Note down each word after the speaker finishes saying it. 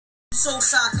So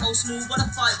psycho, smooth, but a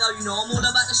fight though, you know. I'm all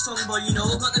about the strong boy, you know.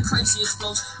 I got the craziest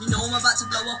flows, you know. I'm about to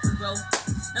blow up and roll.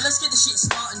 Now let's get the shit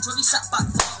started. Johnny sat back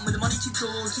farting with the money keep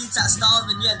going, kids out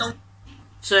starving, yeah, don't.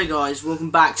 So guys,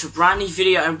 welcome back to a brand new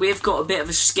video, and we've got a bit of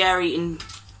a scary and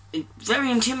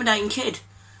very intimidating kid.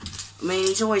 I mean,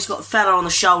 he's always got a fella on the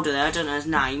shoulder there. I don't know his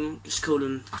name. Just call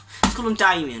him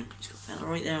Damien. He's got a fella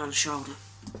right there on the shoulder.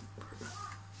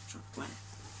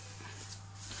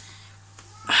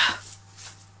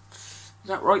 Is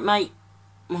that right, mate?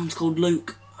 Mine's called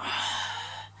Luke.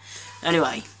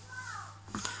 Anyway,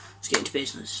 let's get into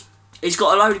business. He's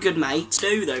got a load of good mates,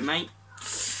 do though, mate.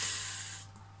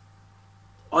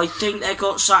 I think they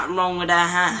got something wrong with their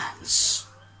hands.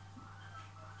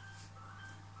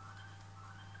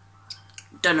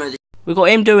 Don't know this. We've got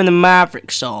him doing the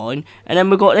Maverick sign, and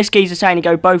then we've got this geezer saying he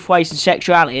go both ways in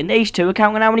sexuality, and these two are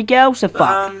counting how many girls they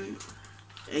fuck.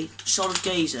 A solid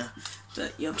geezer.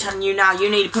 But I'm telling you now, you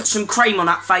need to put some cream on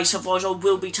that face, otherwise I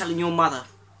will be telling your mother.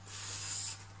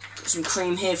 Got some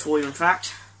cream here for you, in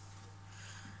fact.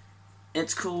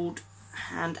 It's called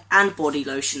hand and body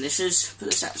lotion, this is.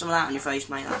 Put some of that on your face,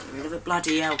 mate. That's rid of it.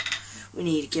 Bloody hell. We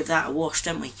need to give that a wash,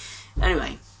 don't we?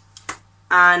 Anyway.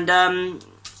 And,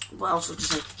 what else was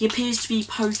I say? He appears to be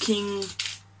poking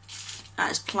at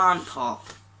his plant pot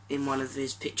in one of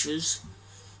his pictures.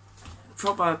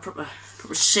 Proper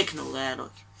signal there,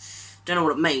 like. Don't know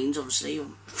what it means, obviously.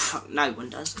 Fuck, no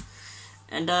one does.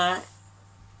 And,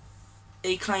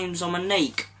 he claims I'm a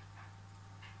neek.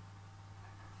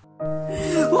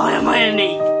 Why am I a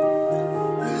neek?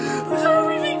 I've done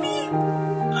everything for you.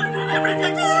 I've done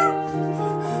everything for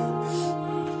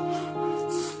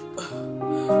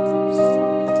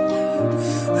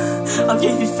you. I've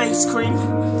gave you face cream.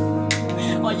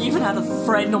 I even had a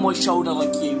friend on my shoulder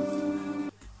like you.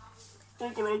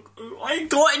 I ain't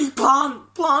got any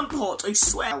plant pot, I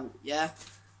swear. Yeah,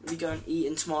 we'll be going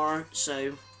eating tomorrow,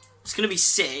 so it's gonna be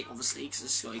sick, obviously, because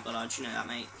this Scotty Goddard, you know that,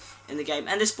 mate, in the game.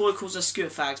 And this boy calls us scooter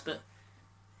fags, but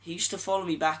he used to follow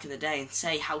me back in the day and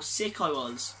say how sick I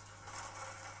was.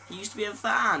 He used to be a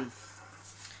fan.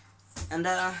 And,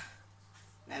 no,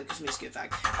 he calls me a scooter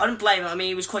fag. I don't blame him, I mean,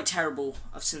 he was quite terrible.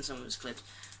 I've seen some of his clips.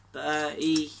 But,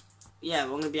 yeah,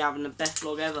 we're gonna be having the best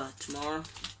vlog ever tomorrow.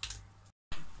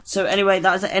 So anyway,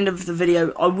 that's the end of the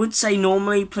video. I would say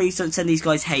normally, please don't send these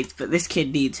guys hate, but this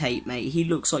kid needs hate, mate. He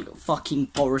looks like fucking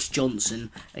Boris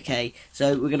Johnson, okay?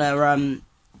 So we're gonna,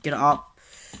 get it up.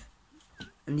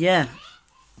 And yeah.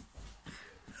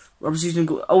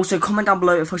 Also, comment down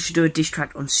below if I should do a diss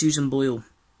track on Susan Boyle.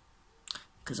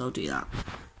 Because I'll do that.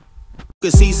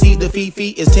 CC the Fifi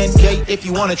is 10K if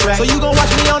you wanna track. So you gon'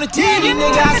 watch me on the TV,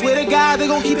 nigga. I swear to God, they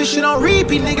gon' keep this shit on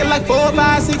repeat, nigga. Like 4,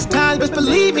 5, 6 times, best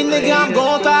believe me, nigga. I'm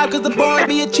gon' thrive, cause the boy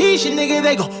be a cheat shit, nigga.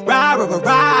 They gon' ride.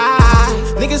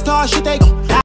 Niggas talk shit, they gon'